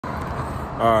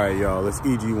All right, y'all, let's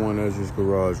EG1 Ezra's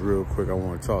Garage real quick. I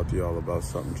want to talk to y'all about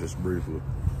something just briefly.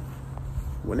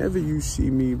 Whenever you see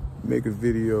me make a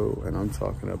video and I'm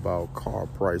talking about car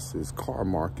prices, car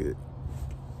market,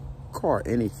 car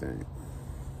anything,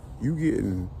 you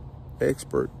getting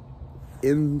expert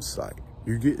insight.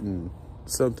 You're getting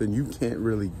something you can't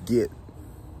really get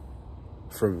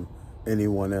from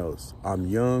anyone else. I'm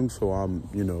young, so I'm,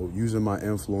 using my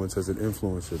influence as an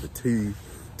influencer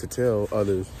to tell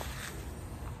others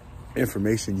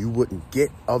information you wouldn't get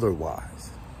otherwise.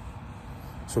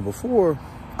 So before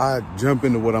I jump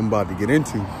into what I'm about to get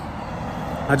into,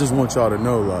 I just want y'all to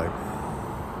know, like,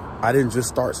 I didn't just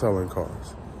start selling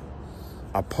cars.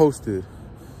 I posted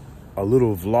a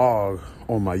little vlog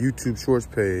on my YouTube Shorts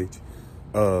page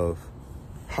of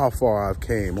how far I've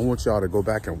came. I want y'all to go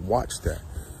back and watch that.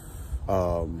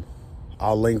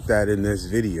 I'll link that in this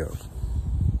video.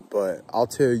 But I'll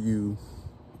tell you,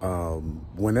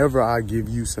 whenever I give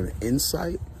you some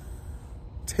insight,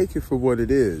 take it for what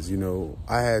it is.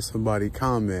 I had somebody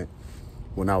comment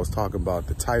when I was talking about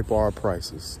the Type R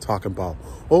prices, talking about,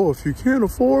 oh, if you can't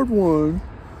afford one,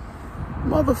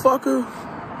 motherfucker,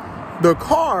 the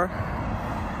car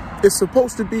is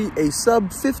supposed to be a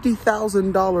sub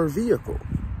 $50,000 vehicle.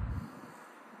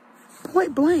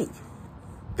 Point blank.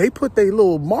 They put their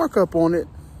little markup on it.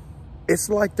 It's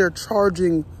like they're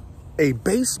charging a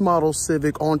base model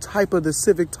Civic on type of the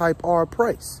Civic Type R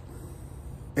price.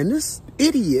 And this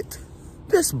idiot,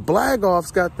 this blagoff's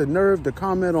got the nerve to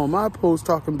comment on my post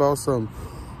talking about some,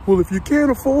 well, if you can't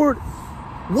afford,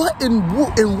 what in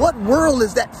what world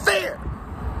is that fair?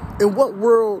 In what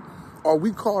world are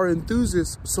we car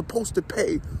enthusiasts supposed to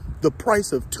pay the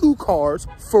price of 2 cars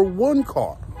for 1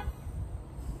 car?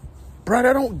 Bro,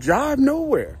 that don't jive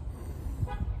nowhere.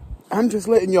 I'm just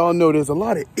letting y'all know there's a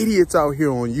lot of idiots out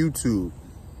here on YouTube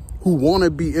who want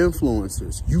to be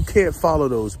influencers. You can't follow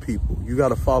those people. You got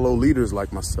to follow leaders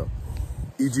like myself.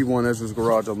 EG1 Ezra's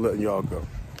Garage, I'm letting y'all go.